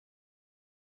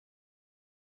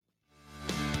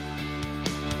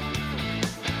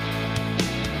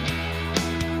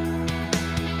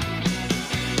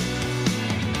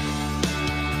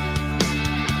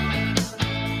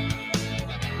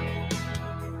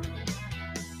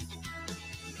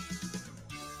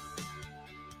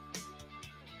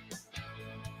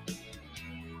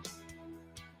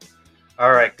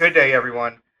All right. Good day,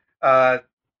 everyone. Uh,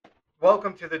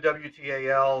 Welcome to the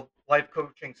WTAL Life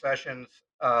Coaching Sessions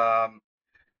um,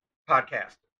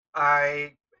 podcast.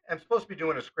 I am supposed to be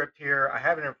doing a script here. I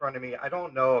have it in front of me. I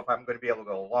don't know if I'm going to be able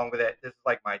to go along with it. This is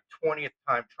like my 20th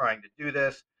time trying to do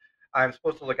this. I'm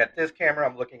supposed to look at this camera.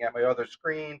 I'm looking at my other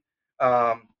screen.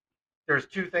 Um, there's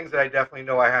two things that I definitely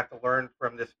know I have to learn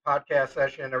from this podcast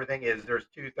session and everything is there's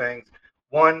two things.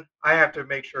 One, I have to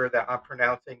make sure that I'm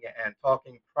pronouncing and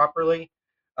talking properly.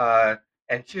 Uh,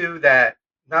 and two, that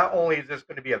not only is this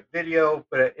going to be a video,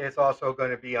 but it's also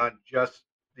going to be on just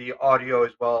the audio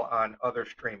as well on other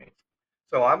streamings.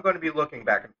 So I'm going to be looking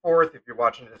back and forth. If you're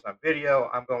watching this on video,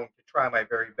 I'm going to try my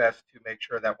very best to make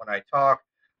sure that when I talk,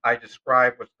 I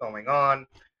describe what's going on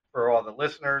for all the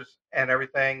listeners and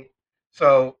everything.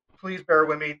 So please bear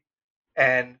with me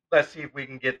and let's see if we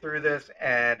can get through this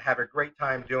and have a great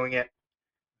time doing it.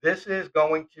 This is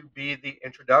going to be the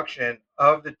introduction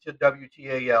of the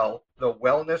WTAL, the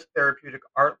Wellness Therapeutic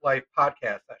Art Life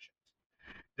podcast sessions.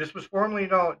 This is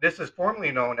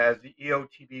formerly known as the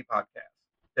EOTB podcast,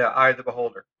 the Eye of the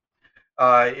Beholder.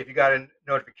 If you got a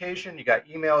notification, you got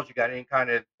emails, you got any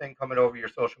kind of thing coming over your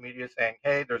social media saying,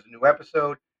 hey, there's a new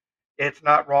episode, it's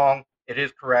not wrong, it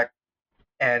is correct,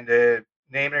 and the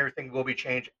name and everything will be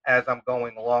changed as I'm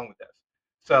going along with this.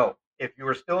 So if you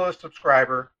are still a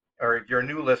subscriber or if you're a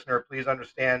new listener, please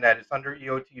understand that it's under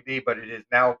EOTB, but it is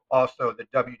now also the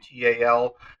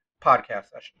WTAL podcast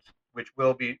sessions, which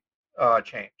will be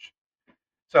changed.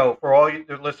 So for all you,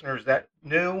 the listeners that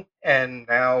new and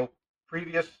now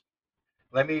previous,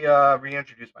 let me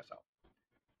reintroduce myself.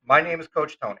 My name is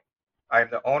Coach Tony. I am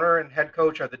the owner and head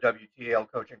coach of the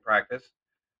WTAL coaching practice.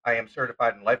 I am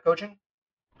certified in life coaching,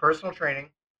 personal training,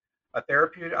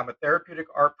 I'm a therapeutic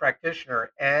art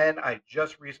practitioner, and I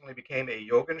just recently became a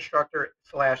yoga instructor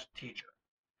 / teacher.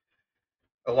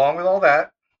 Along with all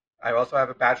that, I also have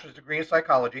a bachelor's degree in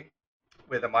psychology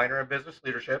with a minor in business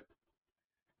leadership.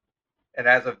 And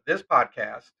as of this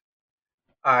podcast,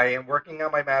 I am working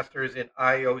on my master's in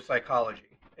IO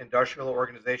psychology, industrial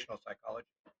organizational psychology.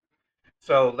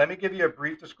 So let me give you a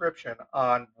brief description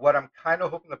on what I'm kind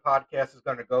of hoping the podcast is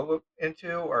going to go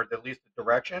into, or at least the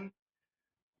direction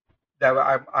that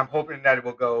I'm hoping that it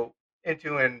will go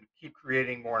into and keep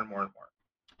creating more and more and more.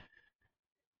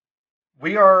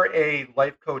 We are a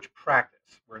life coach practice.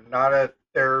 We're not a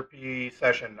therapy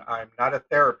session. I'm not a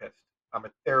therapist. I'm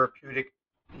a therapeutic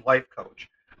life coach.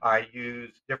 I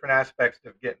use different aspects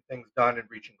of getting things done and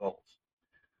reaching goals.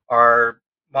 Our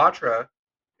mantra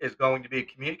is going to be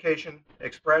communication,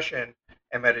 expression,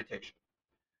 and meditation.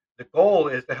 The goal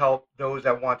is to help those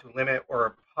that want to limit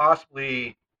or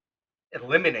possibly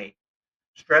eliminate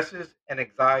stresses and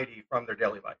anxiety from their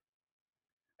daily life.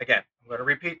 Again, I'm going to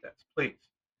repeat this, please.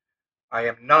 I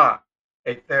am not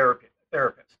a therapist.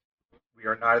 We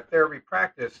are not a therapy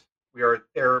practice. We are a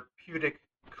therapeutic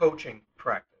coaching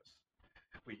practice.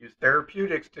 We use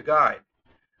therapeutics to guide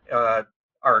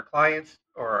our clients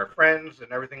or our friends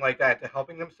and everything like that to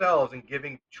helping themselves and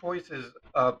giving choices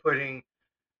of putting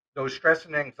those stress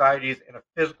and anxieties in a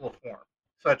physical form,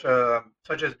 such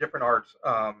as different arts,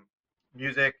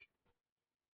 music,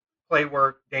 play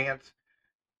work, dance,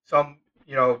 some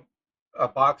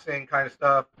boxing kind of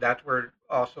stuff. That's where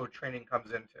also training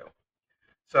comes into.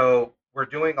 So we're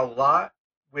doing a lot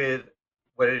with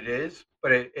what it is,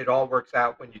 but it all works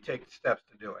out when you take the steps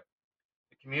to do it.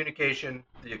 The communication,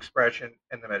 the expression,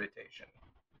 and the meditation.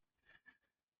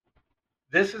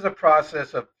 This is a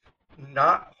process of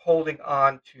not holding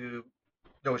on to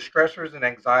those stressors and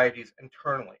anxieties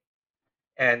internally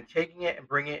and taking it and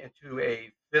bringing it into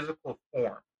a physical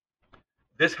form.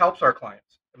 This helps our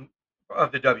clients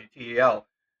of the WTEL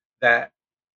that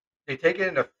they take it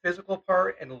in a physical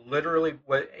part and literally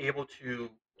were able to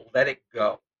let it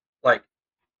go. Like,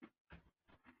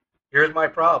 here's my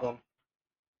problem.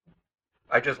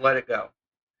 I just let it go.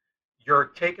 You're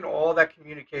taking all that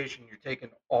communication, you're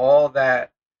taking all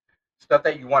that stuff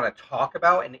that you want to talk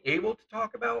about and able to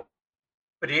talk about,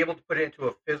 but able to put it into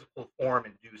a physical form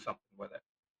and do something with it.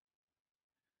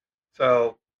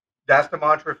 So that's the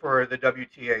mantra for the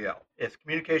WTAL. It's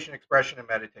communication, expression, and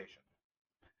meditation.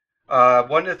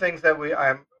 One of the things that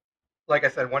like I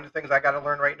said, one of the things I got to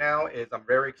learn right now is I'm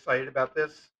very excited about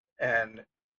this and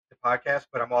the podcast,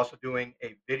 but I'm also doing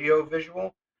a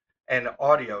visual, and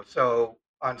audio. So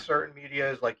on certain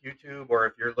medias like YouTube, or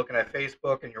if you're looking at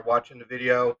Facebook and you're watching the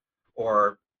video,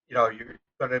 or you're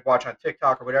going to watch on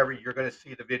TikTok or whatever, you're going to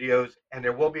see the videos, and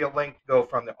there will be a link to go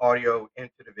from the audio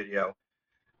into the video.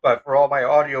 But for all my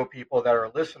audio people that are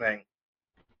listening,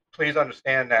 please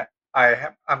understand that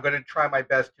I'm going to try my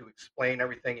best to explain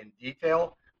everything in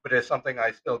detail, but it's something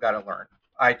I still got to learn.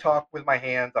 I talk with my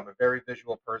hands. I'm a very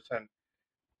visual person,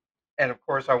 and of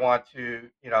course, I want to,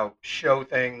 show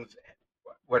things,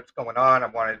 what's going on. I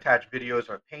want to attach videos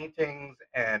of paintings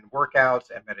and workouts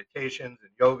and meditations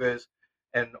and yogas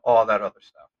and all that other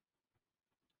stuff.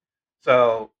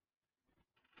 So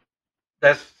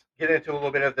let's get into a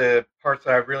little bit of the parts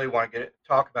that I really want to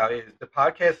talk about. Is the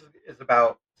podcast is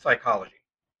about psychology.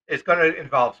 It's going to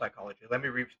involve psychology. Let me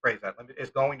rephrase that.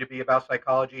 It's going to be about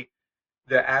psychology,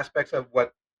 the aspects of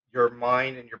what your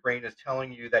mind and your brain is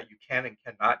telling you that you can and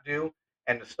cannot do,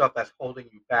 and the stuff that's holding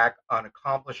you back on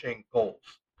accomplishing goals.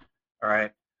 All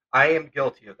right. I am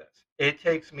guilty of this. It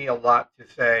takes me a lot to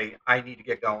say, I need to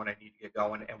get going. I need to get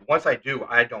going. And once I do,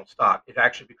 I don't stop. It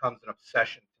actually becomes an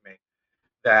obsession to me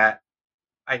that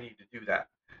I need to do that.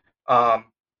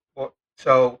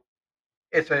 So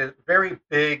it's a very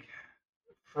big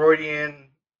Freudian,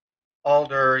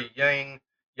 Alder,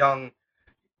 Young,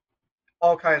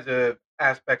 all kinds of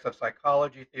aspects of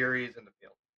psychology theories in the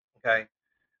field. Okay.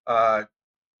 Uh,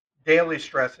 Daily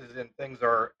stresses and things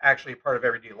are actually part of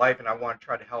everyday life, and I want to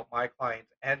try to help my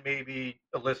clients and maybe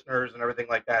the listeners and everything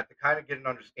like that to kind of get an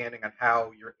understanding on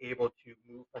how you're able to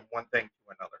move from one thing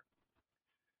to another.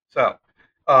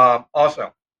 So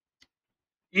also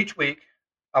each week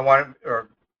I want to, or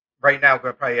right now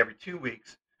going probably every 2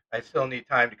 weeks, I still need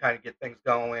time to kind of get things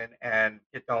going and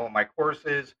get done with my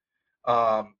courses,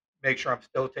 make sure I'm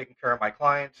still taking care of my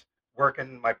clients,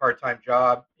 working my part-time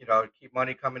job, keep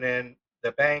money coming in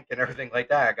the bank and everything like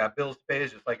that. I got bills to pay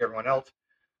just like everyone else.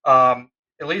 Um,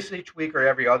 at least each week or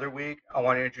every other week, I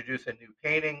want to introduce a new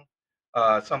painting,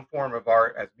 some form of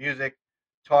art as music,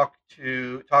 talk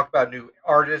about new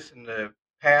artists in the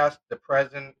past, the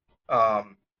present,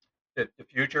 um, the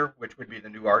future, which would be the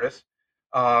new artist.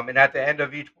 And at the end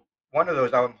of each one of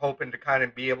those, I'm hoping to kind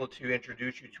of be able to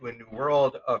introduce you to a new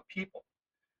world of people,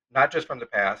 not just from the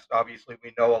past. Obviously,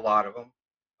 we know a lot of them.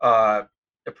 Uh,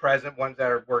 the present ones that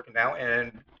are working out,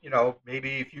 and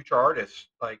maybe future artists,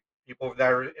 like people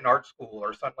that are in art school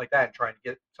or something like that, and trying to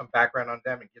get some background on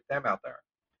them and get them out there,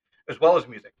 as well as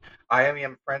music. I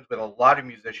am friends with a lot of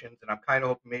musicians, and I'm kind of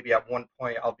hoping maybe at one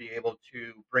point I'll be able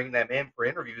to bring them in for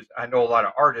interviews. I know a lot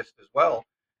of artists as well,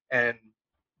 and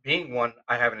being one,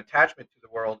 I have an attachment to the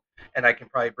world, and I can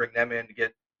probably bring them in to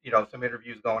get some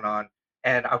interviews going on.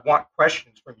 And I want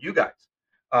questions from you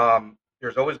guys.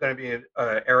 There's always going to be an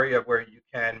area where you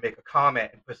can make a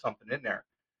comment and put something in there.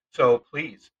 So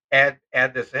please add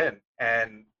this in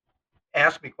and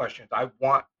ask me questions. I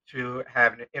want to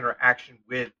have an interaction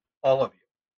with all of you.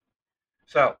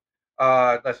 So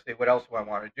let's see, what else do I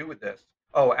want to do with this?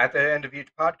 Oh, at the end of each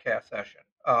podcast session,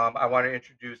 I want to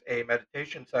introduce a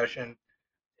meditation session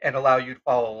and allow you to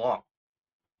follow along.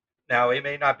 Now, it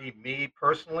may not be me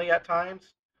personally at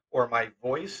times or my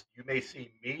voice. You may see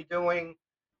me doing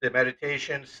the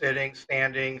meditation, sitting,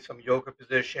 standing, some yoga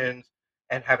positions,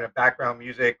 and having a background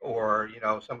music or,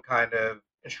 some kind of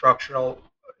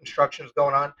instructions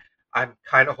going on. I'm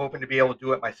kind of hoping to be able to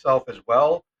do it myself as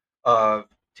well, of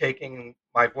taking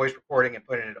my voice recording and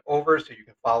putting it over so you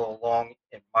can follow along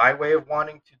in my way of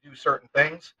wanting to do certain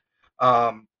things.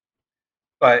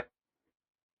 But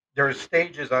there's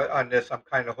stages on this I'm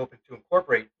kind of hoping to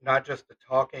incorporate, not just the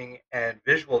talking and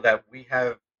visual that we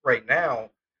have right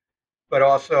now, but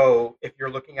also if you're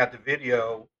looking at the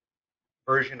video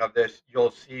version of this,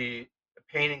 you'll see the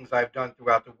paintings I've done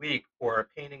throughout the week, or a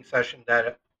painting session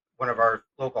that one of our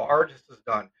local artists has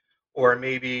done, or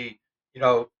maybe,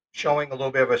 showing a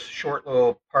little bit of a short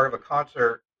little part of a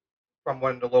concert from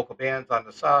one of the local bands on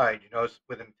the side,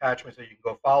 with an attachment so you can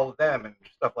go follow them and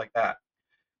stuff like that.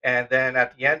 And then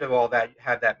at the end of all that, you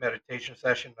have that meditation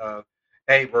session of,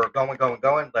 hey, we're going, going,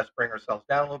 going. Let's bring ourselves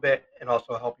down a little bit and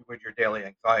also help you with your daily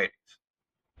anxieties.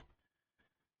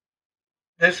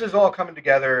 This is all coming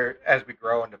together as we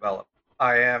grow and develop.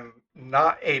 I am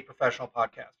not a professional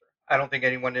podcaster. I don't think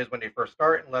anyone is when they first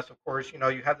start, unless, of course,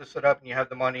 you have to set up and you have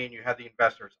the money and you have the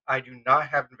investors. I do not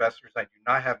have investors. I do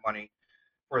not have money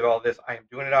for all this. I am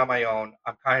doing it on my own.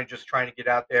 I'm kind of just trying to get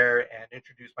out there and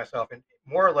introduce myself, and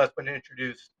more or less going to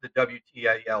introduce the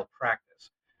WTAL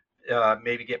practice.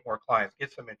 Maybe get more clients,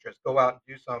 get some interest, go out and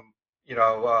do some,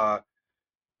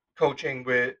 coaching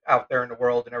with out there in the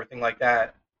world and everything like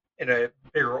that in a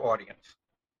bigger audience.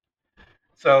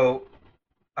 So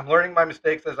I'm learning my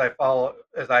mistakes as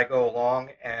I go along,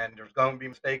 and there's going to be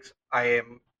mistakes. I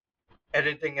am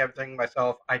editing everything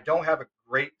myself. I don't have a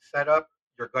great setup.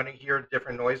 You're going to hear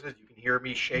different noises. You can hear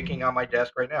me shaking on my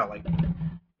desk right now, like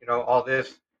all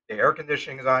this. The air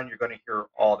conditioning is on. You're going to hear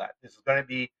all that. This is going to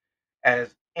be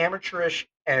as amateurish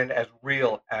and as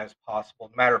real as possible.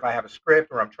 No matter if I have a script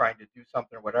or I'm trying to do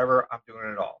something or whatever, I'm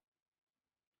doing it all.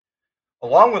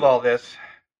 Along with all this,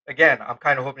 again, I'm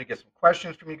kind of hoping to get some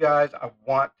questions from you guys. I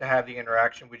want to have the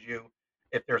interaction with you.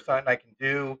 If there's something I can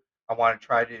do, I want to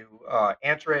try to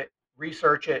answer it,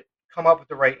 research it, come up with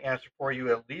the right answer for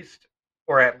you at least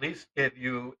give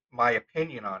you my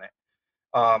opinion on it.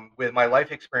 With my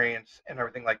life experience and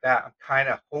everything like that, I'm kind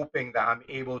of hoping that I'm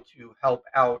able to help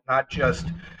out not just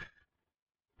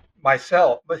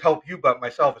myself, but help you, but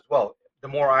myself as well. The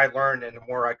more I learn and the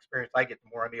more experience I get, the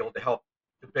more I'm able to help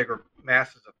the bigger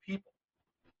masses of people.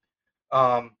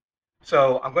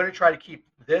 So I'm going to try to keep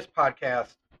this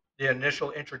podcast, the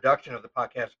initial introduction of the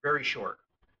podcast, very short.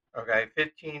 Okay,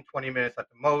 15, 20 minutes at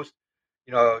the most.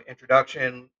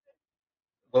 Introduction,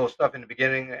 little stuff in the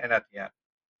beginning and at the end.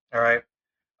 All right.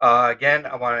 Again,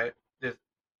 this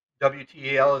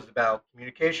WTAL is about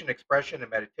communication, expression,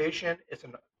 and meditation. It's a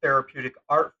therapeutic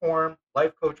art form,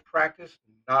 life coach practice,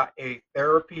 not a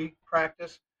therapy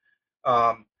practice.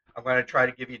 I'm going to try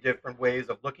to give you different ways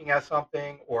of looking at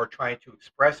something or trying to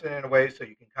express it in a way so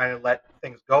you can kind of let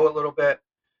things go a little bit.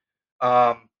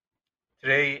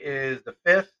 Today is the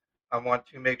 5th. I want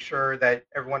to make sure that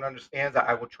everyone understands that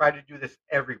I will try to do this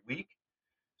every week.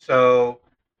 So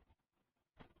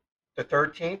the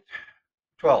 13th,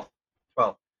 12th.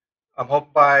 I'm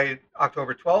hoping by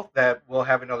October 12th that we'll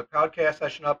have another podcast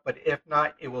session up, but if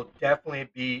not, it will definitely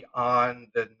be on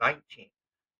the 19th.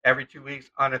 Every 2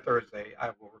 weeks on a Thursday,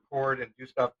 I will record and do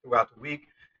stuff throughout the week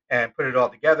and put it all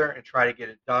together and try to get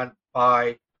it done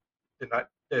by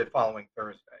the following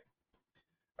Thursday.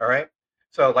 All right.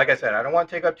 So like I said, I don't want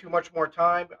to take up too much more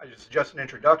time. It's just an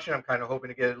introduction. I'm kind of hoping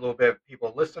to get a little bit of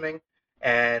people listening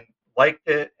and liked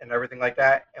it and everything like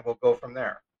that, and we'll go from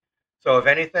there. So if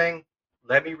anything,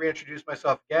 let me reintroduce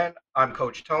myself again. I'm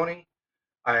Coach Tony.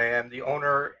 I am the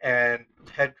owner and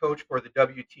head coach for the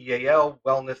WTAL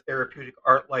Wellness Therapeutic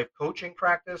Art Life Coaching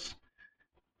Practice.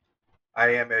 I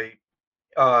am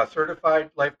a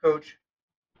certified life coach,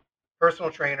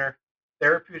 personal trainer,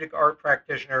 therapeutic art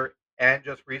practitioner, and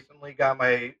just recently got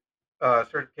my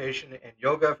certification in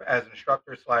yoga as an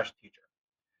instructor/teacher.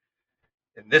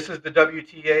 And this is the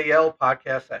WTAL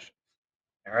podcast sessions.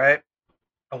 All right.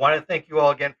 I want to thank you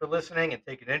all again for listening and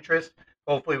taking interest.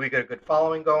 Hopefully we get a good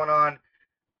following going on.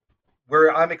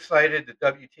 I'm excited. The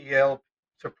WTL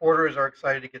supporters are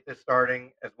excited to get this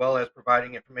starting, as well as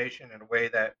providing information in a way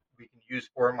that we can use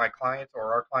for my clients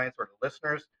or our clients or the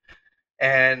listeners.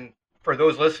 And for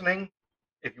those listening,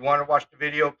 if you want to watch the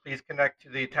video, please connect to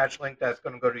the attached link that's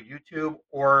going to go to YouTube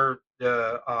or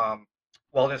the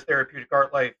Wellness Therapeutic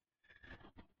Art Life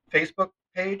Facebook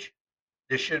page.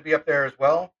 This should be up there as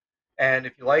well. And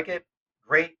if you like it,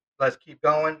 great. Let's keep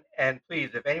going. And please,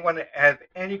 if anyone has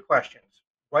any questions,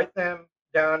 write them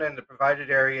down in the provided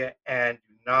area and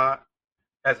do not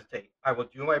hesitate. I will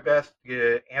do my best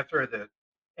to answer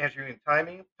you in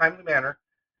timely manner.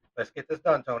 Let's get this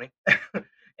done, Tony,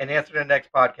 and answer the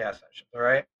next podcast sessions. All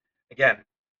right. Again,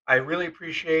 I really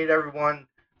appreciate everyone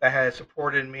that has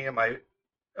supported me in my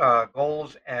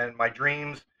goals and my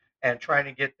dreams and trying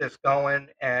to get this going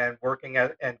and working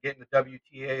and getting the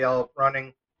WTAL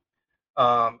running.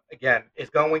 Again, it's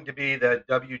going to be the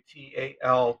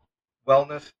WTAL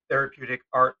Wellness Therapeutic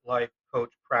Art Life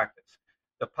Coach Practice.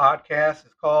 The podcast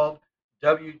is called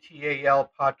WTAL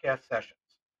Podcast Sessions.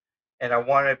 And I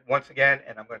want to, once again,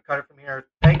 and I'm going to cut it from here.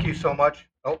 Thank you so much.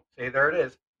 Oh, see, there it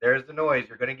is. There's the noise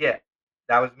you're going to get.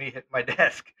 That was me hitting my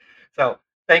desk. So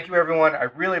thank you, everyone. I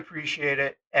really appreciate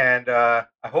it. And I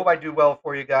hope I do well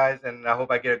for you guys. And I hope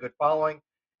I get a good following.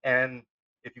 And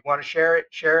if you want to share it,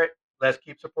 share it. Let's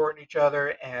keep supporting each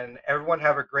other. And everyone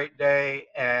have a great day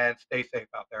and stay safe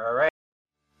out there. All right.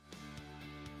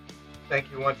 Thank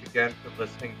you once again for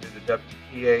listening to the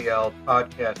WTAL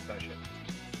podcast session.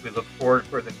 We look forward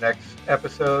for the next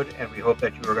episode, and we hope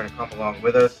that you are going to come along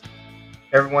with us.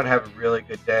 Everyone have a really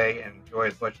good day and enjoy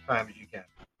as much time as you can.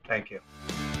 Thank you.